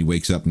 And then he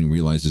wakes up and he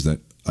realizes that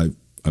I've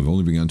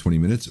only been gone 20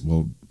 minutes.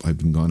 Well, I've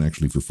been gone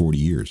actually for 40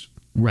 years.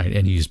 Right,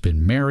 and he's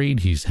been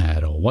married, he's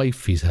had a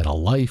wife, he's had a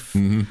life.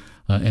 Mm-hmm.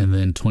 and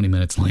then 20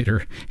 minutes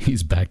later,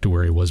 he's back to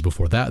where he was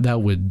before.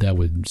 That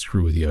would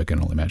screw with you, I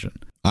can only imagine.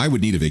 I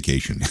would need a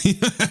vacation.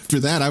 After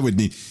that, I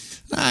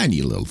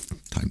need a little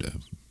time to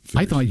finish.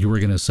 I thought you were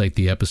going to cite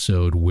the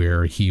episode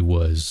where he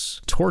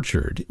was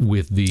tortured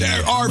with the...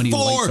 There are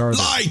 4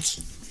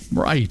 lights!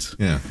 Right.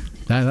 Yeah.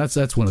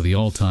 That's one of the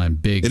all-time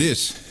big... It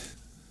is.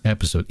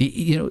 Episode.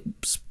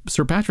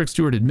 Sir Patrick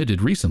Stewart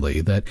admitted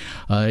recently that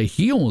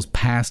he almost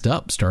passed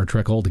up Star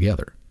Trek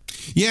altogether.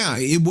 Yeah,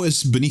 it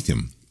was beneath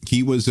him.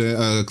 He was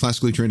a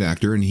classically trained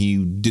actor, and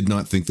he did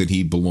not think that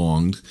he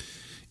belonged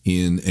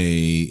in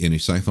a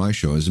sci-fi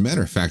show. As a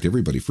matter of fact,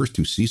 everybody, first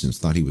 2 seasons,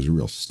 thought he was a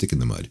real stick in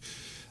the mud,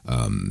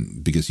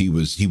 because he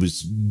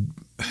was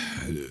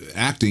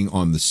acting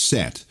on the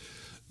set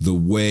the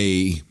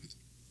way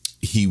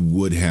he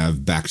would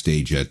have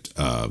backstage at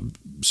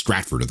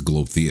Stratford at the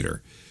Globe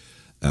Theatre.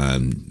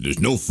 There's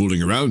no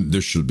fooling around.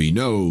 There shall be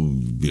no,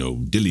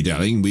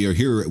 dilly-dallying. We are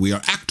here. We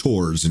are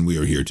actors, and we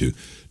are here to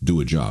do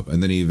a job.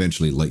 And then he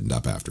eventually lightened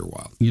up after a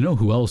while. You know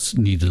who else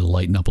needed to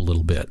lighten up a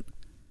little bit?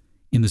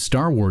 In the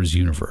Star Wars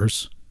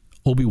universe,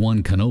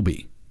 Obi-Wan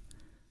Kenobi.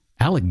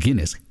 Alec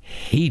Guinness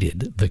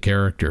hated the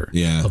character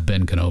of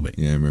Ben Kenobi.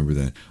 Yeah, I remember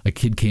that. A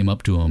kid came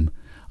up to him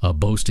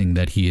boasting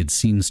that he had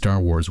seen Star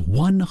Wars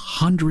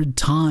 100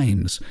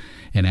 times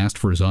and asked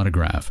for his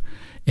autograph.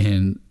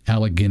 And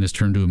Alec Guinness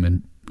turned to him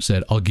and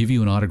said, "I'll give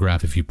you an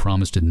autograph if you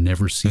promise to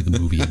never see the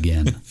movie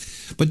again."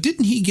 But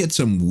didn't he get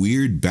some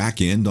weird back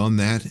end on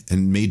that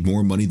and made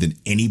more money than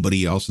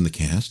anybody else in the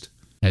cast?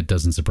 That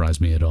doesn't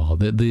surprise me at all.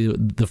 The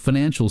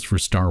financials for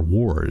Star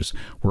Wars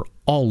were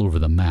all over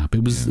the map.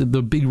 It was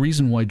the big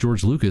reason why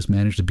George Lucas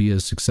managed to be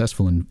as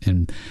successful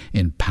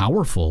and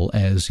powerful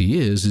as he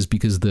is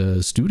because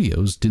the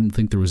studios didn't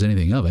think there was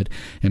anything of it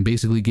and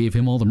basically gave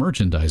him all the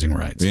merchandising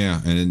rights.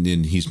 Yeah, and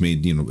he's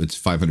made, it's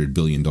 $500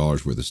 billion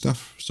worth of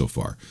stuff so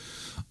far.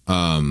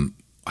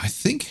 I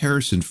think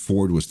Harrison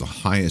Ford was the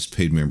highest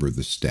paid member of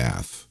the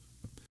staff.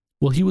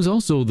 Well, he was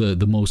also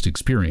the most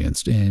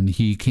experienced, and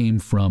he came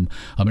from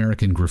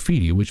American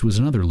Graffiti, which was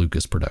another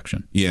Lucas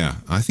production. Yeah,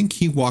 I think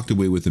he walked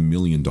away with $1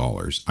 million.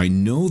 I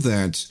know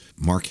that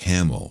Mark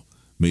Hamill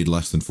made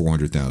less than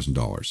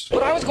 $400,000.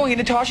 But I was going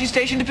into Toshi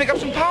Station to pick up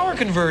some power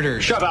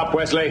converters. Shut up,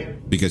 Wesley.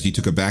 Because he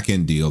took a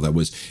back-end deal that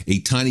was a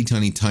tiny,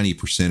 tiny, tiny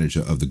percentage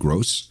of the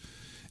gross,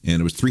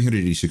 and it was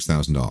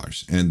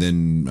 $386,000. And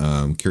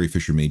then Carrie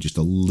Fisher made just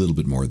a little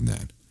bit more than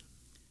that.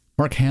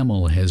 Mark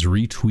Hamill has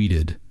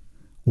retweeted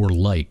or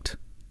liked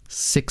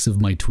 6 of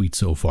my tweets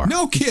so far.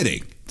 No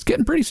kidding. It's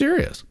getting pretty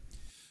serious.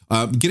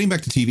 Getting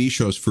back to TV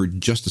shows for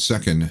just a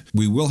second,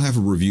 we will have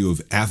a review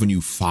of Avenue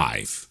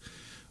 5,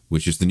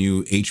 which is the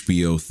new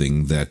HBO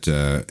thing that,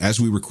 as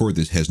we record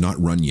this, has not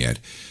run yet.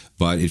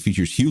 But it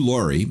features Hugh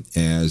Laurie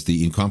as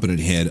the incompetent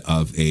head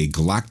of a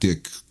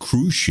galactic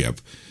cruise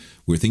ship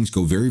where things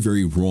go very,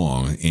 very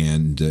wrong,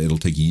 and it'll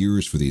take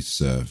years for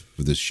this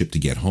ship to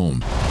get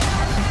home.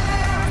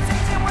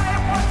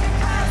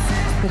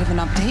 Bit of an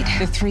update.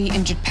 The 3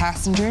 injured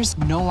passengers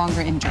no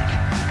longer injured.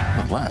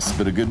 Last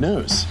bit of good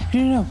news.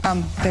 No.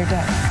 They're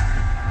dead.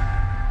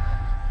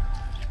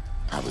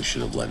 Probably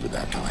should have led with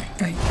that, Kelly.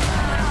 Right.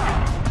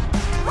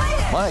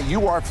 Maya,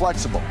 you are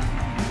flexible.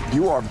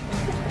 You are...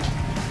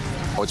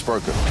 Oh, it's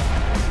broken.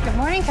 Good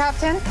morning,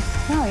 Captain.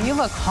 Oh, you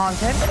look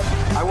haunted.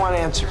 I want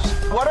answers.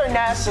 What are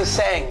NASA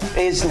saying?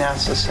 Is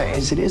NASA saying?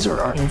 Is it is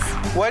or are? Is.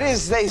 What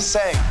is they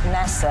saying?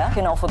 NASA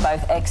can offer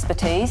both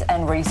expertise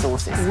and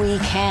resources. We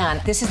can.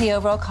 This is the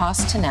overall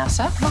cost to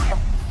NASA.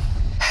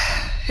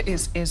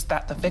 Is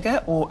that the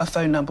figure or a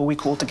phone number we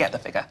call to get the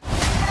figure?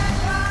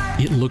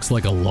 It looks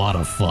like a lot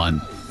of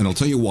fun. And I'll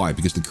tell you why,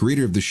 because the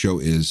creator of the show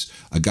is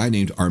a guy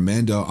named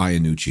Armando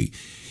Iannucci.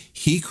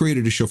 He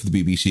created a show for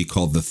the BBC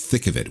called The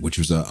Thick of It, which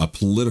was a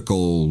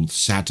political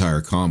satire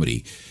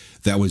comedy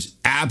that was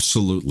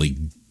absolutely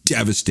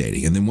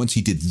devastating. And then once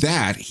he did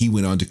that, he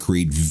went on to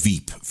create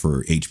Veep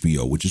for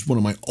HBO, which is one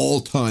of my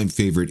all-time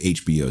favorite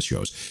HBO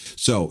shows.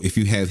 So if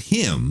you have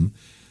him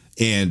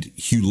and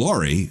Hugh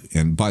Laurie,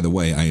 and by the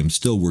way, I am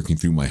still working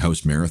through my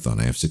House marathon.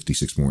 I have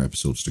 66 more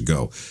episodes to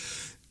go.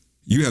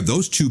 You have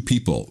those 2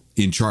 people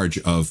in charge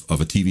of a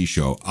TV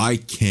show. I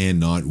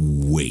cannot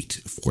wait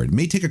for it. It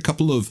may take a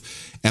couple of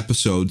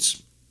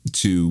episodes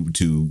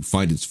to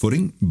find its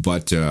footing,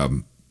 but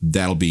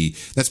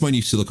that's my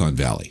new Silicon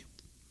Valley.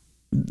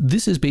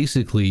 This is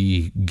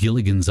basically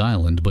Gilligan's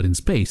Island, but in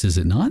space, is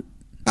it not?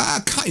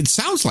 It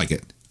sounds like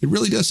it. It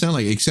really does sound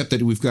like it, except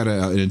that we've got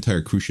an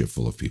entire cruise ship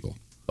full of people.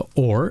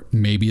 Or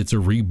maybe it's a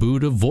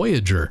reboot of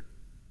Voyager.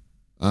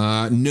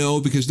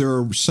 No, because there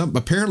are some.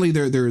 Apparently,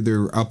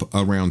 they're up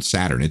around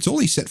Saturn. It's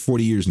only set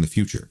 40 years in the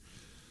future.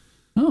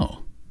 Oh,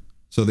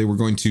 so they were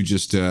going to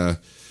just, it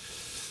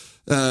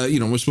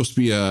was supposed to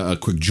be a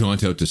quick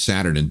jaunt out to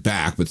Saturn and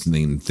back, but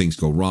then things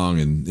go wrong,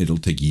 and it'll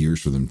take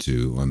years for them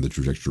on the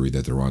trajectory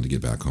that they're on to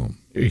get back home.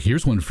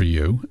 Here's one for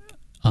you.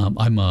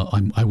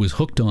 I was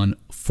hooked on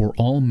For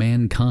All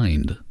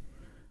Mankind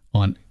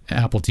on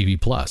Apple TV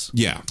Plus.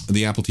 Yeah,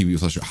 the Apple TV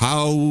Plus.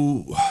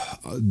 How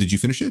did you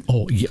finish it?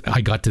 Oh, yeah,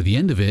 I got to the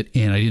end of it,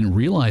 and I didn't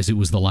realize it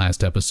was the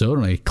last episode,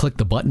 and I clicked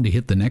the button to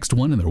hit the next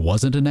one, and there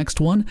wasn't a next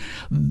one.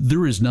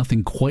 There is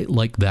nothing quite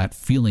like that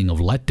feeling of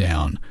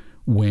letdown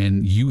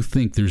when you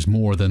think there's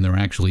more than there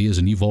actually is,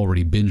 and you've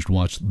already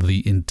binge-watched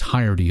the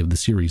entirety of the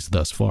series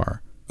thus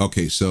far.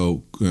 Okay,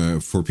 so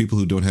for people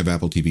who don't have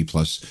Apple TV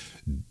Plus,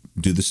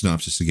 do the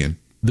synopsis again.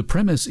 The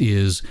premise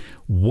is,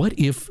 what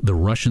if the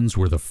Russians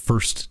were the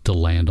first to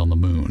land on the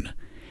moon?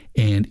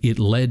 And it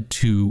led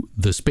to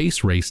the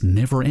space race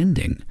never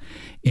ending.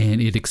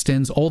 And it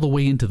extends all the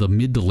way into the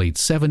mid to late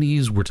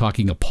 70s. We're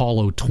talking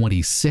Apollo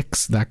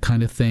 26, that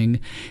kind of thing.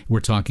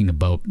 We're talking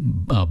about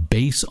a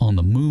base on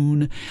the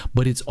moon.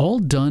 But it's all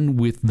done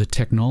with the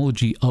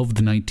technology of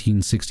the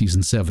 1960s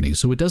and 70s.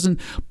 So it doesn't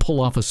pull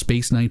off a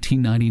Space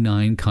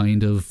 1999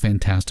 kind of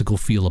fantastical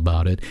feel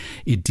about it.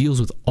 It deals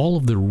with all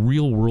of the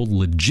real-world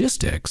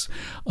logistics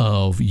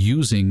of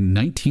using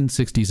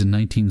 1960s and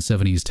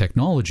 1970s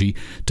technology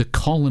to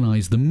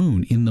colonize the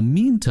moon. In the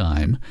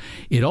meantime,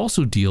 it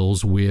also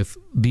deals with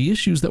the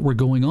issues that were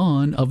going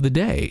on of the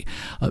day.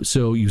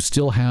 So you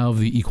still have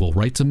the Equal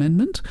Rights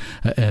Amendment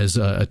as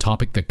a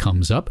topic that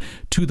comes up,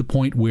 to the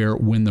point where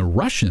when the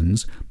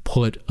Russians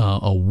put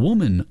a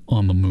woman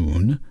on the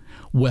moon,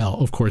 well,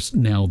 of course,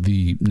 now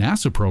the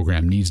NASA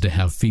program needs to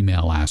have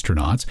female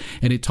astronauts,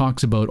 and it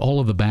talks about all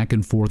of the back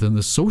and forth and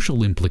the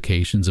social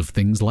implications of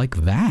things like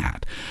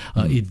that.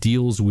 It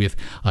deals with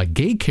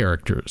gay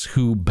characters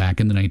who, back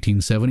in the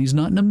 1970s,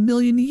 not in a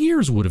million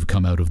years would have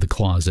come out of the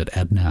closet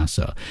at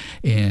NASA.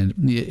 And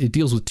it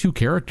deals with two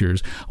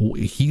characters.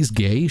 He's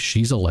gay,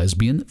 she's a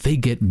lesbian. They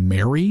get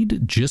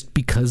married just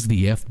because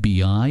the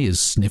FBI is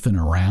sniffing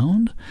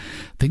around.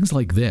 Things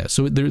like this.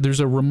 So there's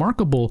a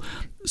remarkable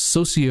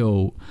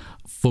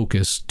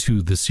focus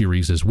to the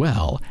series as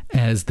well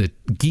as the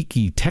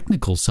geeky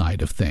technical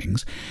side of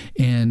things,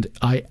 and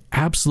I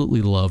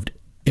absolutely loved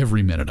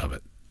every minute of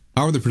it.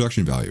 How are the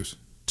production values?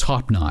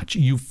 Top notch.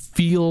 You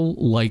feel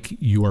like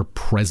you're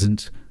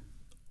present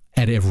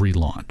at every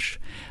launch.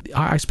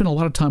 I spent a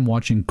lot of time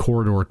watching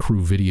Corridor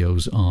Crew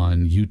videos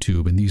on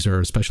YouTube, and these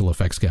are special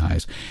effects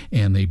guys,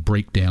 and they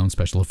break down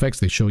special effects.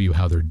 They show you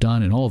how they're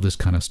done and all of this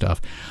kind of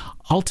stuff.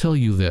 I'll tell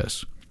you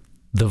this.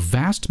 The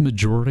vast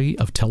majority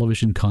of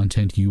television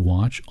content you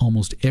watch,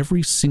 almost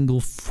every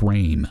single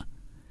frame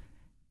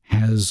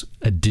has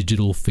a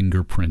digital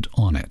fingerprint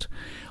on it.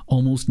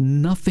 Almost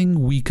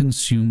nothing we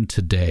consume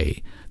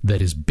today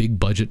that is big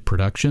budget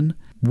production,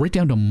 right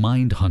down to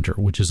Mindhunter,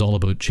 which is all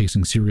about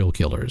chasing serial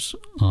killers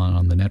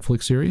on the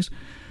Netflix series,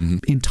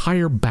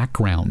 entire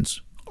backgrounds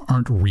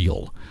aren't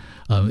real.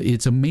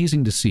 It's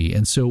amazing to see.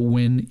 And so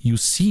when you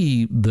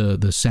see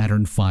the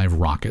Saturn V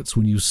rockets,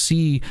 when you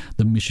see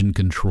the mission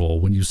control,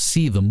 when you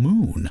see the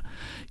moon,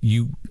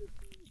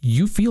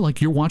 you feel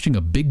like you're watching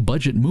a big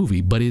budget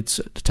movie, but it's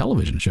a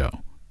television show.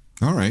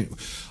 All right.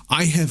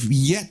 I have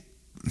yet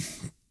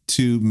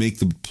to make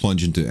the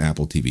plunge into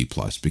Apple TV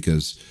Plus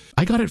because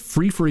I got it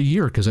free for a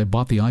year because I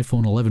bought the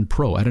iPhone 11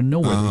 Pro out of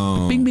nowhere.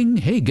 Oh. Bing, bing.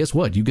 Hey, guess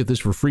what? You get this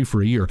for free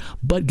for a year,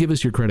 but give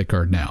us your credit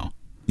card now.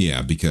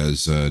 Yeah,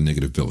 because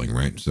negative billing,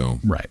 right? So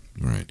right.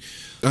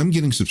 I'm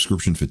getting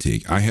subscription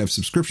fatigue. I have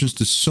subscriptions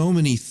to so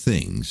many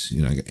things.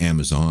 You know, I got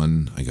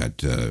Amazon, I got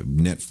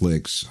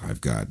Netflix,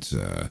 I've got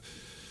a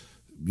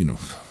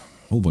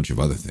whole bunch of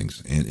other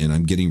things, and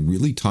I'm getting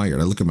really tired.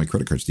 I look at my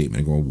credit card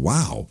statement and go,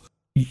 "Wow."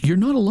 You're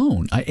not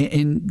alone.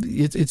 And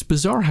it's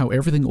bizarre how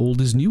everything old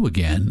is new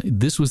again.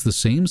 This was the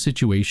same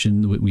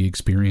situation that we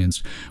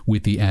experienced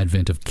with the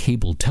advent of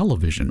cable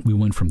television. We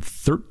went from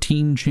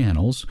 13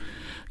 channels,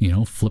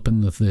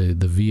 flipping the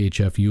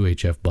VHF,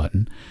 UHF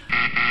button,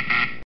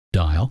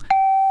 dial.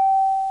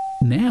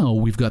 Now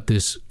we've got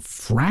this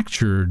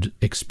fractured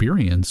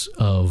experience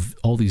of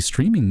all these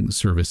streaming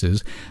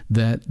services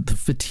that the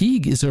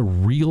fatigue is a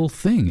real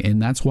thing.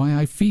 And that's why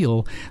I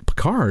feel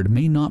Picard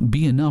may not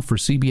be enough for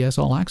CBS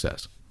All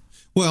Access.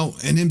 Well,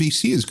 and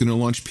NBC is going to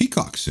launch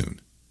Peacock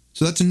soon.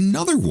 So that's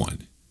another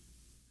one.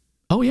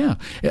 Oh, yeah.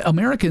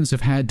 Americans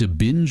have had to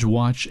binge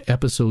watch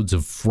episodes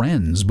of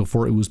Friends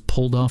before it was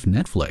pulled off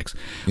Netflix.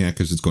 Yeah,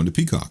 because it's going to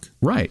Peacock.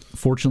 Right.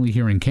 Fortunately,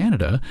 here in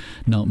Canada,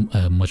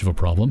 not much of a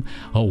problem.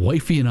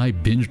 Wifey and I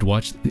binged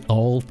watched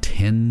all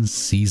 10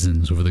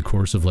 seasons over the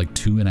course of like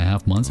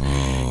 2.5 months.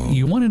 Oh.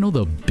 You want to know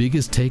the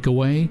biggest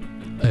takeaway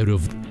out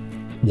of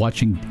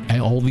watching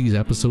all these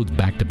episodes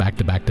back to back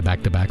to back to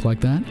back to back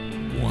like that?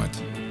 What?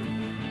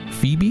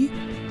 Phoebe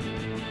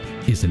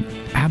is an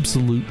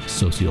absolute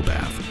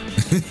sociopath.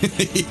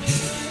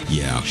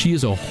 Yeah. She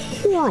is a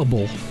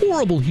horrible,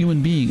 horrible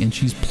human being, and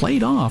she's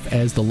played off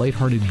as the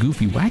lighthearted,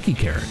 goofy, wacky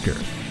character.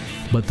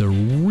 But the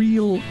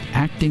real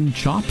acting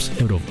chops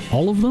out of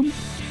all of them,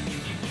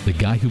 the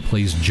guy who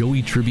plays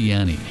Joey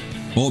Tribbiani.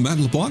 Oh, Matt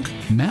LeBlanc?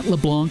 Matt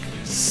LeBlanc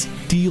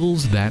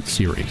steals that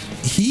series.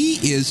 He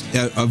is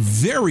a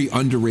very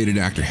underrated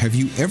actor. Have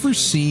you ever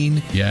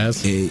seen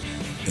Yes.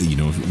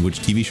 Which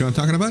TV show I'm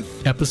talking about?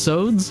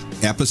 Episodes?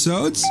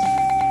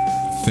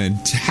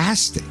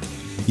 Fantastic.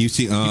 You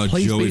see, he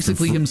plays Joey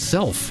basically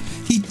himself.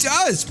 He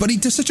does, but he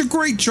does such a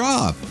great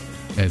job.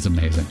 It's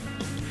amazing.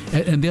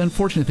 And the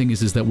unfortunate thing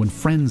is that when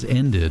Friends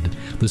ended,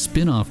 the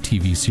spin-off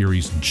TV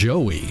series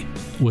Joey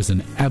was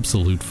an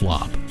absolute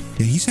flop.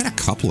 Yeah, he's had a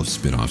couple of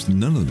spin-offs.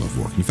 None of them have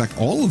worked. In fact,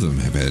 all of them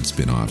have had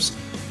spin-offs.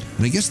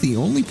 And I guess the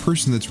only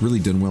person that's really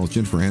done well is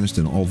Jennifer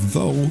Aniston,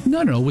 although...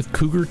 No, with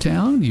Cougar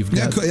Town, you've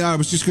got... Yeah, I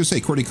was just going to say,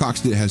 Courtney Cox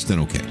has done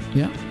okay.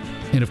 Yeah.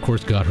 And, of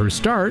course, got her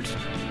start...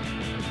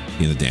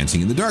 in the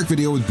Dancing in the Dark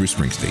video with Bruce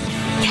Springsteen.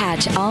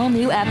 Catch all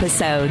new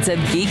episodes of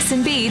Geeks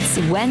and Beats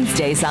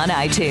Wednesdays on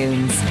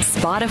iTunes,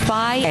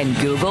 Spotify, and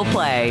Google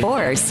Play.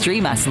 Or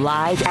stream us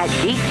live at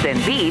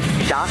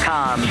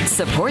geeksandbeats.com.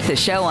 Support the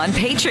show on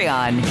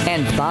Patreon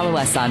and follow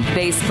us on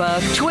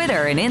Facebook,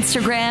 Twitter, and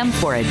Instagram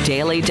for a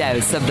daily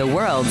dose of the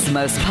world's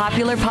most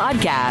popular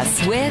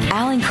podcasts with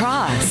Alan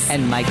Cross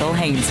and Michael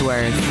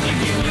Hainsworth.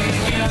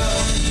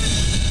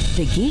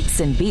 The Geeks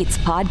and Beats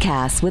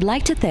podcast would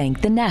like to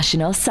thank the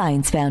National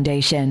Science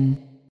Foundation.